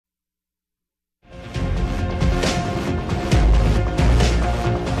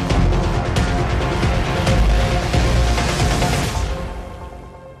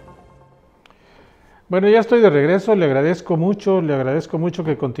Bueno, ya estoy de regreso, le agradezco mucho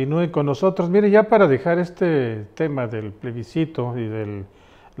que continúe con nosotros. Mire, ya para dejar este tema del plebiscito y de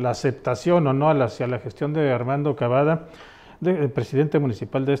la aceptación o no hacia la gestión de Armando Cavada, presidente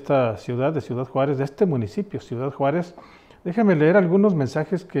municipal de esta ciudad, de Ciudad Juárez, de este municipio, Ciudad Juárez, déjeme leer algunos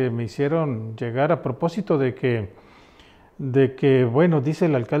mensajes que me hicieron llegar a propósito de que, bueno, dice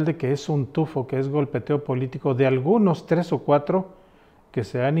el alcalde que es un tufo, que es golpeteo político de algunos 3 o 4 que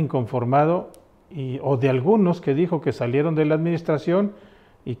se han inconformado o de algunos que dijo que salieron de la administración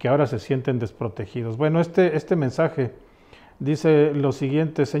y que ahora se sienten desprotegidos. Bueno, este mensaje dice lo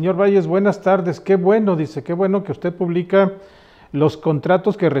siguiente: señor Valles, buenas tardes, qué bueno, dice, qué bueno que usted publica los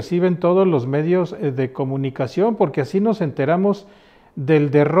contratos que reciben todos los medios de comunicación, porque así nos enteramos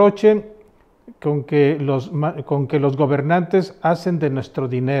del derroche con que los gobernantes hacen de nuestro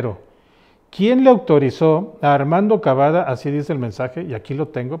dinero. ¿Quién le autorizó a Armando Cavada, así dice el mensaje, y aquí lo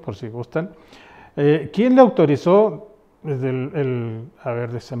tengo por si gustan, ¿quién le autorizó, a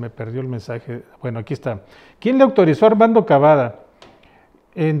ver, se me perdió el mensaje, bueno, aquí está, ¿quién le autorizó a Armando Cavada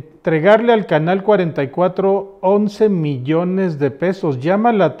entregarle al Canal 44 11 millones de pesos?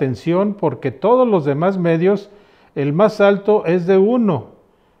 Llama la atención porque todos los demás medios, el más alto es de 1.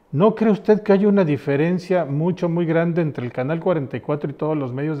 ¿No cree usted que hay una diferencia muy grande entre el Canal 44 y todos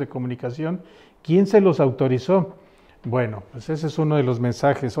los medios de comunicación? ¿Quién se los autorizó? Bueno, pues ese es uno de los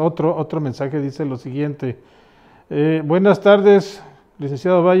mensajes. Otro mensaje dice lo siguiente: buenas tardes,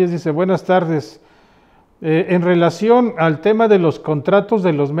 licenciado Valles, dice, buenas tardes. En relación al tema de los contratos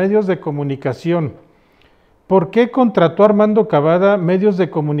de los medios de comunicación, ¿por qué contrató Armando Cavada medios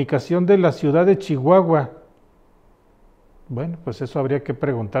de comunicación de la ciudad de Chihuahua? Bueno, pues eso habría que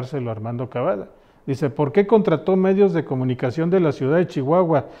preguntárselo a Armando Cavada. Dice, ¿por qué contrató medios de comunicación de la ciudad de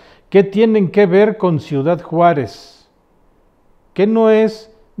Chihuahua? ¿Qué tienen que ver con Ciudad Juárez? ¿Qué no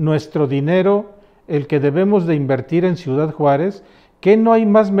es nuestro dinero el que debemos de invertir en Ciudad Juárez? ¿Qué no hay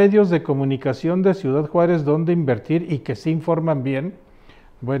más medios de comunicación de Ciudad Juárez donde invertir y que se informan bien?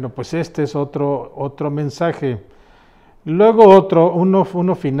 Bueno, pues este es otro mensaje. Luego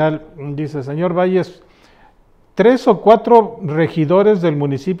uno final, dice, señor Valles, 3 o 4 regidores del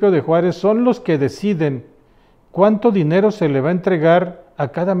municipio de Juárez son los que deciden cuánto dinero se le va a entregar a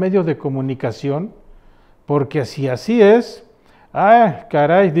cada medio de comunicación, porque si así es,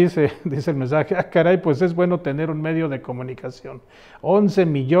 caray, dice el mensaje, caray, pues es bueno tener un medio de comunicación. 11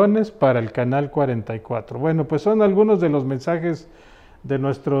 millones para el Canal 44. Bueno, pues son algunos de los mensajes de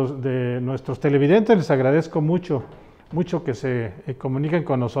nuestros televidentes. Les agradezco mucho que se comuniquen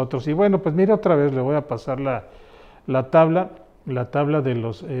con nosotros. Y bueno, pues mire, otra vez le voy a pasar la tabla de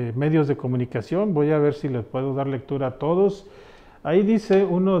los medios de comunicación. Voy a ver si les puedo dar lectura a todos. Ahí dice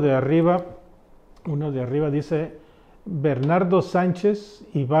uno de arriba dice Bernardo Sánchez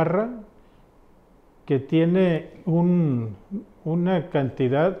Ibarra, que tiene una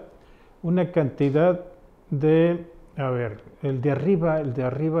cantidad de, a ver, el de arriba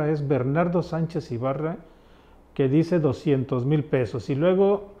es Bernardo Sánchez Ibarra, que dice 200,000 pesos, y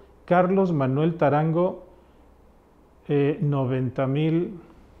luego Carlos Manuel Tarango,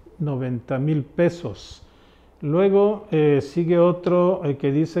 90,000 pesos. Luego sigue otro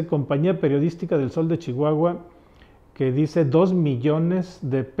que dice Compañía Periodística del Sol de Chihuahua, que dice 2 millones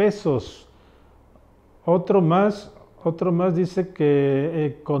de pesos. Otro más dice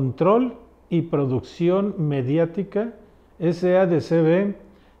que Control y Producción Mediática, XHABC,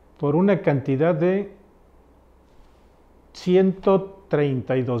 por una cantidad de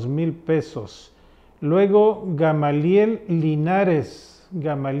 132,000 pesos. Luego Gamaliel Linares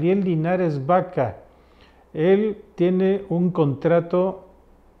Vaca, él tiene un contrato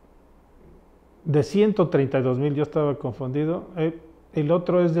de 132,000, yo estaba confundido, el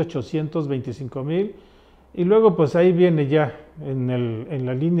otro es de 825,000, y luego pues ahí viene ya en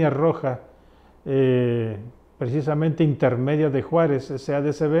la línea roja, precisamente intermedia de Juárez,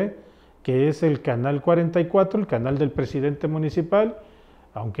 XHABC, que es el Canal 44, el canal del presidente municipal,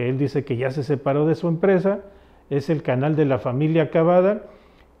 aunque él dice que ya se separó de su empresa, es el canal de la familia Cavada,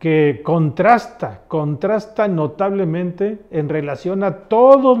 que contrasta notablemente en relación a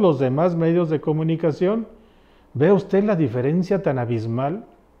todos los demás medios de comunicación. ¿Ve usted la diferencia tan abismal?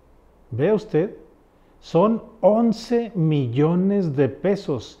 ¿Ve usted? Son 11 millones de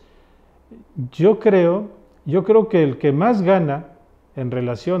pesos. Yo creo que el que más gana en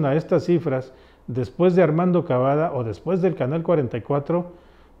relación a estas cifras, después de Armando Cavada o después del Canal 44,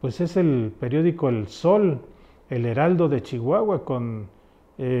 pues es el periódico El Sol, el Heraldo de Chihuahua, con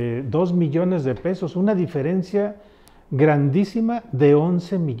 2 millones de pesos, una diferencia grandísima de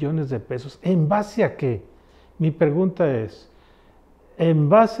 11 millones de pesos. ¿En base a qué? Mi pregunta es, en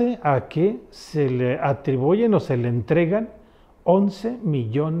base a que se le atribuyen o se le entregan 11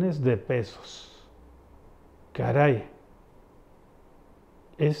 millones de pesos. Caray,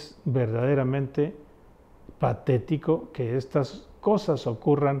 es verdaderamente patético que estas cosas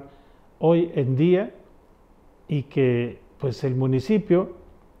ocurran hoy en día y que pues el municipio,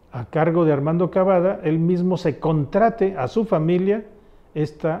 a cargo de Armando Cavada, él mismo se contrate a su familia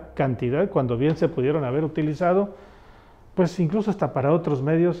esta cantidad, cuando bien se pudieron haber utilizado, pues incluso hasta para otros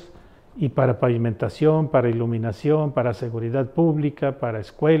medios y para pavimentación, para iluminación, para seguridad pública, para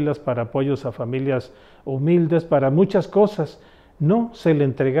escuelas, para apoyos a familias humildes, para muchas cosas. No se le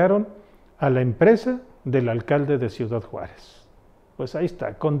entregaron a la empresa del alcalde de Ciudad Juárez. Pues ahí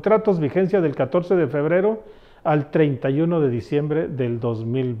está, contratos vigencia del 14 de febrero al 31 de diciembre del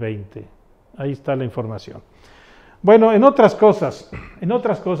 2020. Ahí está la información. Bueno, en otras cosas,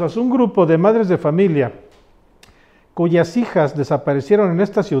 un grupo de madres de familia cuyas hijas desaparecieron en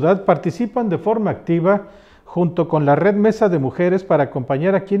esta ciudad participan de forma activa junto con la Red Mesa de Mujeres para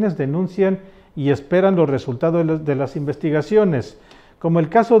acompañar a quienes denuncian y esperan los resultados de las investigaciones, como el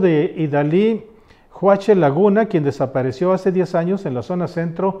caso de Idalí Huache Laguna, quien desapareció hace 10 años en la zona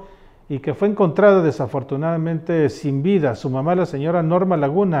centro y que fue encontrada desafortunadamente sin vida. Su mamá, la señora Norma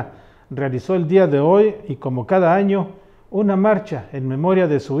Laguna, realizó el día de hoy y como cada año una marcha en memoria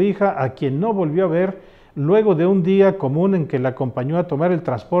de su hija, a quien no volvió a ver luego de un día común en que la acompañó a tomar el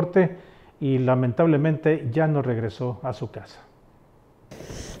transporte y lamentablemente ya no regresó a su casa.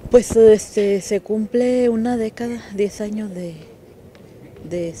 Pues se cumple una década, 10 años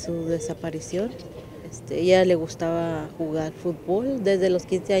de su desaparición. Ella le gustaba jugar fútbol, desde los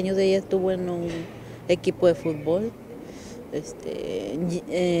 15 años ella estuvo en un equipo de fútbol.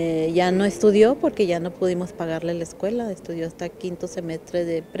 Ya no estudió porque ya no pudimos pagarle la escuela, estudió hasta quinto semestre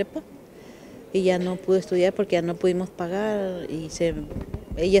de prepa y ya no pudo estudiar porque ya no pudimos pagar y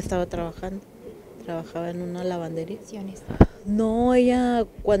ella estaba trabajaba en una lavandería. No, ella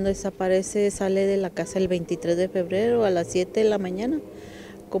cuando desaparece sale de la casa el 23 de febrero a las 7 de la mañana,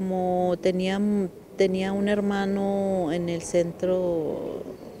 como tenía un hermano en el centro,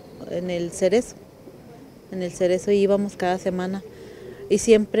 en el Cerezo íbamos cada semana y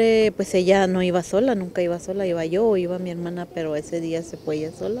siempre pues ella no iba sola, nunca iba sola, iba yo o iba mi hermana, pero ese día se fue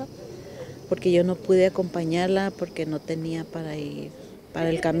ella sola porque yo no pude acompañarla porque no tenía para ir para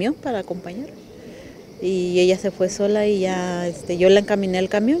el camión para acompañarla y ella se fue sola y ya yo la encaminé al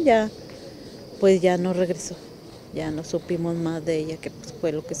camión, ya pues ya no regresó, ya no supimos más de ella, que pues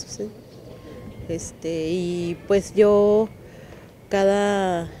fue lo que sucedió. Y pues yo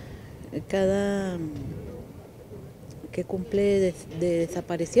cada que cumple de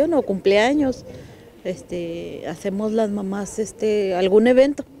desaparición o cumpleaños, hacemos las mamás algún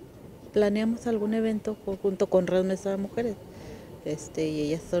evento, planeamos algún evento junto con Red Mesa de Mujeres, y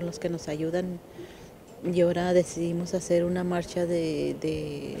ellas son los que nos ayudan. Y ahora decidimos hacer una marcha del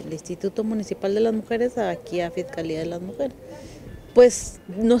Instituto Municipal de las Mujeres aquí a Fiscalía de las Mujeres. Pues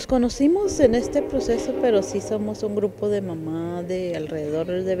nos conocimos en este proceso, pero sí somos un grupo de mamás, de alrededor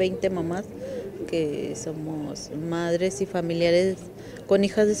de 20 mamás, que somos madres y familiares con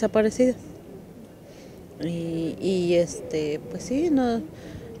hijas desaparecidas. Pues sí,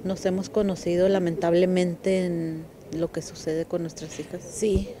 nos hemos conocido lamentablemente en lo que sucede con nuestras hijas.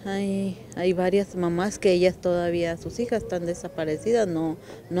 Sí, hay varias mamás que ellas todavía, sus hijas están desaparecidas, no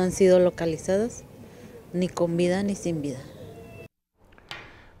han sido localizadas, ni con vida ni sin vida.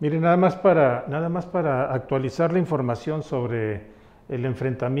 Mire, nada más para actualizar la información sobre el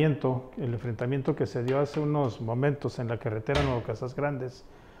enfrentamiento que se dio hace unos momentos en la carretera Nuevo Casas Grandes,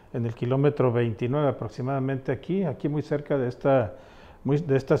 en el kilómetro 29 aproximadamente, aquí muy cerca de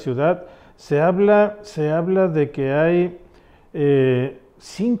esta ciudad. Se habla de que hay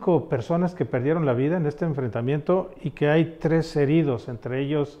 5 personas que perdieron la vida en este enfrentamiento y que hay 3 heridos, entre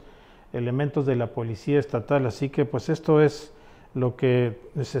ellos elementos de la policía estatal. Así que pues esto es lo que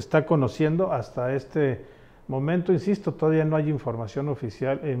se está conociendo hasta este momento. Insisto, todavía no hay información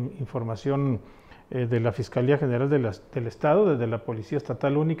oficial, información de la Fiscalía General del Estado, desde la Policía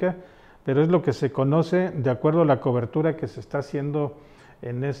Estatal Única, pero es lo que se conoce de acuerdo a la cobertura que se está haciendo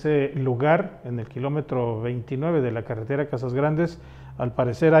en ese lugar, en el kilómetro 29 de la carretera Casas Grandes. Al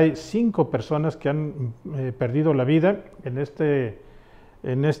parecer hay 5 personas que han perdido la vida en este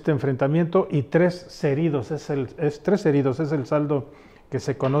enfrentamiento y 3 heridos, es el saldo que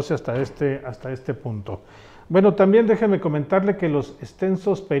se conoce hasta este punto. Bueno, también déjeme comentarle que los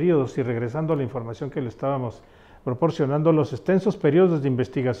extensos periodos, y regresando a la información que le estábamos proporcionando, los extensos periodos de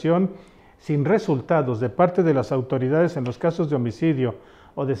investigación sin resultados de parte de las autoridades en los casos de homicidio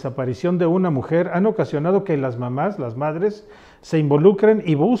o desaparición de una mujer han ocasionado que las mamás, las madres, se involucren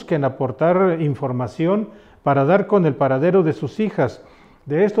y busquen aportar información para dar con el paradero de sus hijas.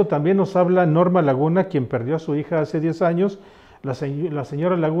 De esto también nos habla Norma Laguna, quien perdió a su hija hace 10 años. La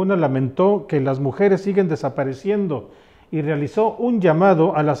señora Laguna lamentó que las mujeres siguen desapareciendo y realizó un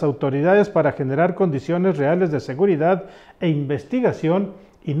llamado a las autoridades para generar condiciones reales de seguridad e investigación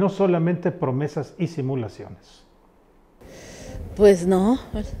y no solamente promesas y simulaciones. Pues no,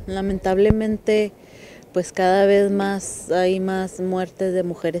 lamentablemente pues cada vez más hay más muertes de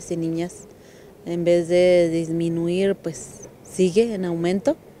mujeres y niñas. En vez de disminuir, pues sigue en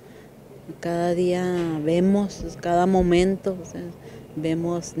aumento. Cada día vemos, cada momento, o sea,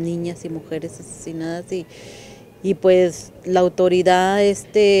 vemos niñas y mujeres asesinadas y pues la autoridad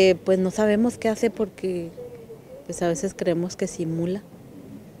pues no sabemos qué hace porque pues a veces creemos que simula,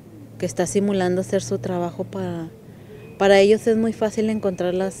 que está simulando hacer su trabajo para ellos es muy fácil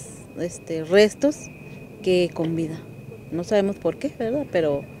encontrar los restos que con vida. No sabemos por qué, ¿verdad?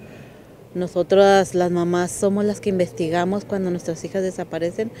 Pero nosotras, las mamás, somos las que investigamos cuando nuestras hijas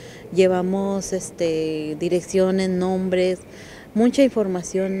desaparecen. Llevamos direcciones, nombres, mucha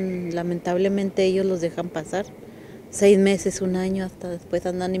información. Lamentablemente ellos los dejan pasar 6 meses, 1 año, hasta después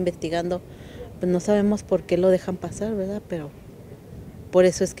andan investigando. Pues no sabemos por qué lo dejan pasar, ¿verdad? Pero por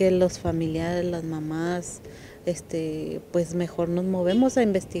eso es que los familiares, las mamás, pues mejor nos movemos a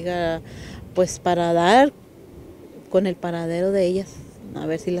investigar, pues para dar con el paradero de ellas, a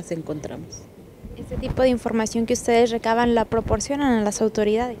ver si las encontramos. ¿Este tipo de información que ustedes recaban la proporcionan a las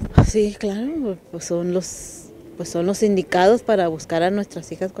autoridades? Sí, claro, pues son los indicados para buscar a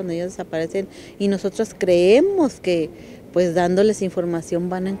nuestras hijas cuando ellas desaparecen y nosotros creemos que pues dándoles información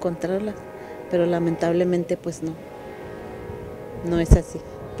van a encontrarlas, pero lamentablemente pues no es así.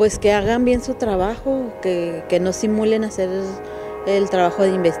 Pues que hagan bien su trabajo, que no simulen hacer el trabajo de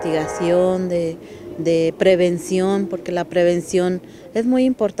investigación, de prevención, porque la prevención es muy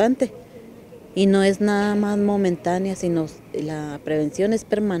importante y no es nada más momentánea, sino la prevención es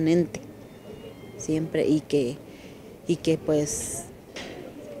permanente siempre y que pues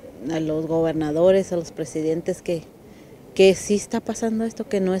a los gobernadores, a los presidentes que sí está pasando esto,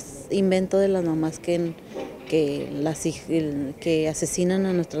 que no es invento de las mamás que asesinan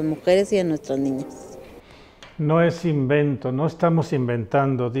a nuestras mujeres y a nuestras niñas. No es invento, no estamos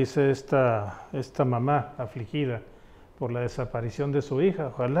inventando, dice esta mamá afligida por la desaparición de su hija.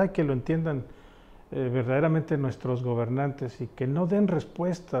 Ojalá que lo entiendan verdaderamente nuestros gobernantes y que no den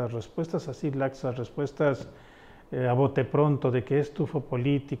respuestas así laxas, respuestas a bote pronto de que es tufo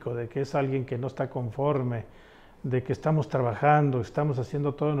político, de que es alguien que no está conforme, de que estamos trabajando, estamos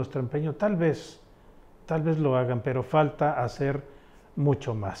haciendo todo nuestro empeño. Tal vez lo hagan, pero falta hacer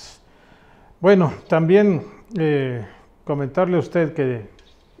mucho más. Bueno, también comentarle a usted que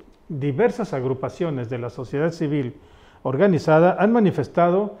diversas agrupaciones de la sociedad civil organizada han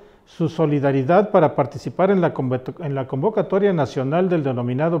manifestado su solidaridad para participar en la convocatoria nacional del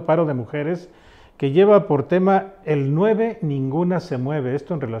denominado paro de mujeres que lleva por tema el 9 Ninguna se mueve,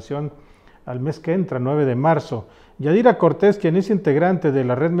 esto en relación al mes que entra, 9 de marzo. Yadira Cortés, quien es integrante de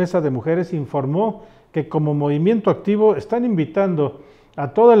la Red Mesa de Mujeres, informó que como movimiento activo están invitando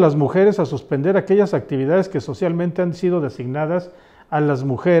a todas las mujeres a suspender aquellas actividades que socialmente han sido designadas a las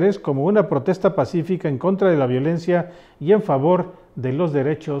mujeres como una protesta pacífica en contra de la violencia y en favor de los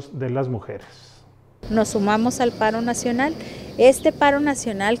derechos de las mujeres. Nos sumamos al paro nacional, este paro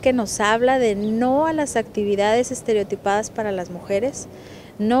nacional que nos habla de no a las actividades estereotipadas para las mujeres,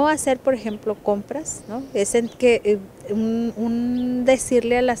 no hacer, por ejemplo, compras, ¿no? Es un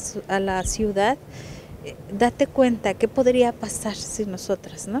decirle a la ciudad, date cuenta qué podría pasar sin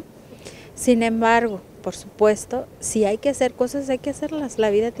nosotras, ¿no? Sin embargo, por supuesto, si hay que hacer cosas, hay que hacerlas.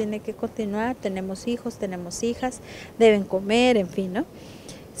 La vida tiene que continuar, tenemos hijos, tenemos hijas, deben comer, en fin, ¿no?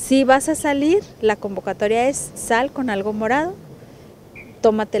 Si vas a salir, la convocatoria es sal con algo morado,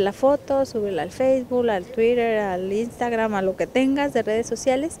 tómate la foto, súbela al Facebook, al Twitter, al Instagram, a lo que tengas de redes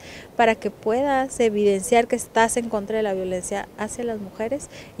sociales, para que puedas evidenciar que estás en contra de la violencia hacia las mujeres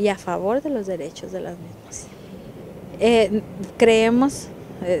y a favor de los derechos de las mismas.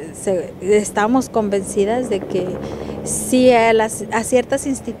 Estamos convencidas de que si a ciertas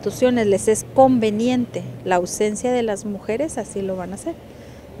instituciones les es conveniente la ausencia de las mujeres, así lo van a hacer,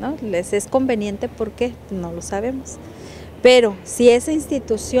 ¿no? Les es conveniente, ¿por qué? No lo sabemos. Pero si esa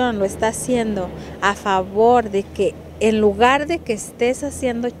institución lo está haciendo a favor de que, en lugar de que estés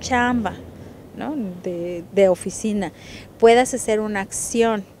haciendo chamba, ¿no?, de oficina, puedas hacer una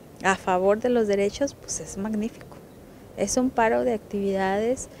acción a favor de los derechos, pues es magnífico. Es un paro de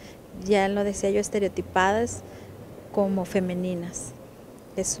actividades, ya lo decía yo, estereotipadas como femeninas.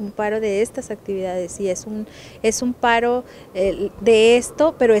 Es un paro de estas actividades y es un paro de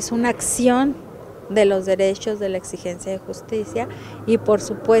esto, pero es una acción de los derechos, de la exigencia de justicia y por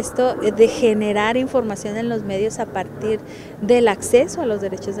supuesto de generar información en los medios a partir del acceso a los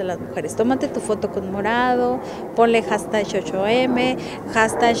derechos de las mujeres. Tómate tu foto con morado, ponle hashtag 8M,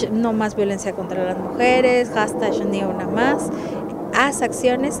 hashtag no más violencia contra las mujeres, hashtag ni una más. Haz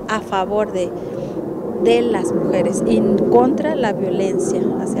acciones a favor de las mujeres y contra la violencia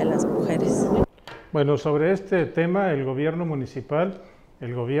hacia las mujeres. Bueno, sobre este tema, el gobierno municipal,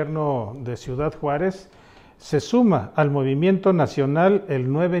 el gobierno de Ciudad Juárez, se suma al movimiento nacional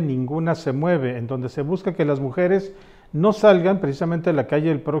El 9 Ninguna se Mueve, en donde se busca que las mujeres no salgan precisamente a la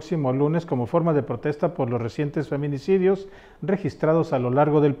calle el próximo lunes como forma de protesta por los recientes feminicidios registrados a lo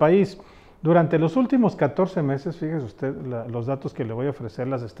largo del país. Durante los últimos 14 meses, fíjese usted los datos que le voy a ofrecer,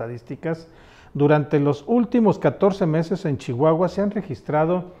 las estadísticas, durante los últimos 14 meses en Chihuahua se han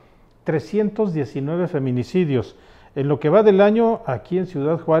registrado 319 feminicidios. En lo que va del año, aquí en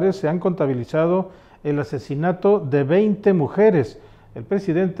Ciudad Juárez se han contabilizado el asesinato de 20 mujeres. El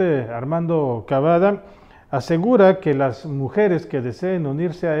presidente Armando Cavada asegura que las mujeres que deseen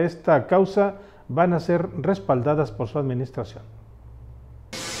unirse a esta causa van a ser respaldadas por su administración.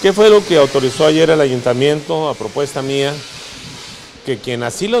 ¿Qué fue lo que autorizó ayer el ayuntamiento a propuesta mía? Que quien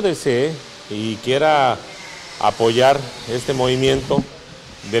así lo desee y quiera apoyar este movimiento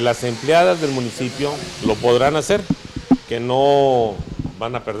de las empleadas del municipio lo podrán hacer, que no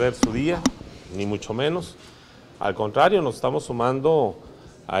van a perder su día, ni mucho menos. Al contrario, nos estamos sumando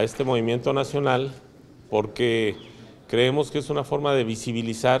a este movimiento nacional porque creemos que es una forma de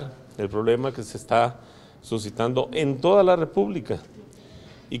visibilizar el problema que se está suscitando en toda la República.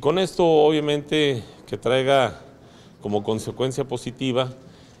 Y con esto, obviamente, que traiga como consecuencia positiva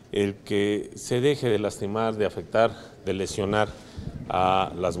el que se deje de lastimar, de afectar, de lesionar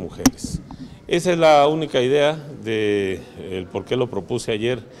a las mujeres. Esa es la única idea de por qué lo propuse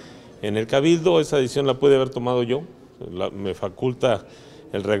ayer en el Cabildo. Esa decisión la pude haber tomado yo, me faculta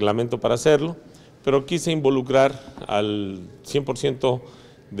el reglamento para hacerlo, pero quise involucrar al 100%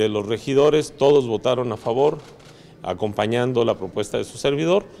 de los regidores, todos votaron a favor, acompañando la propuesta de su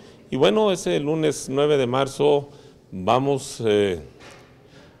servidor. Y bueno, ese lunes 9 de marzo vamos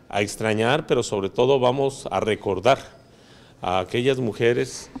a extrañar, pero sobre todo vamos a recordar a aquellas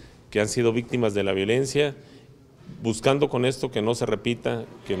mujeres que han sido víctimas de la violencia, buscando con esto que no se repita,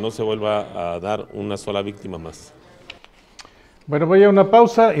 que no se vuelva a dar una sola víctima más. Bueno, voy a una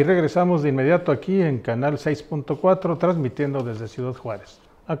pausa y regresamos de inmediato aquí en Canal 6.4, transmitiendo desde Ciudad Juárez.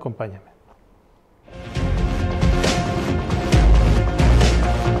 Acompáñame.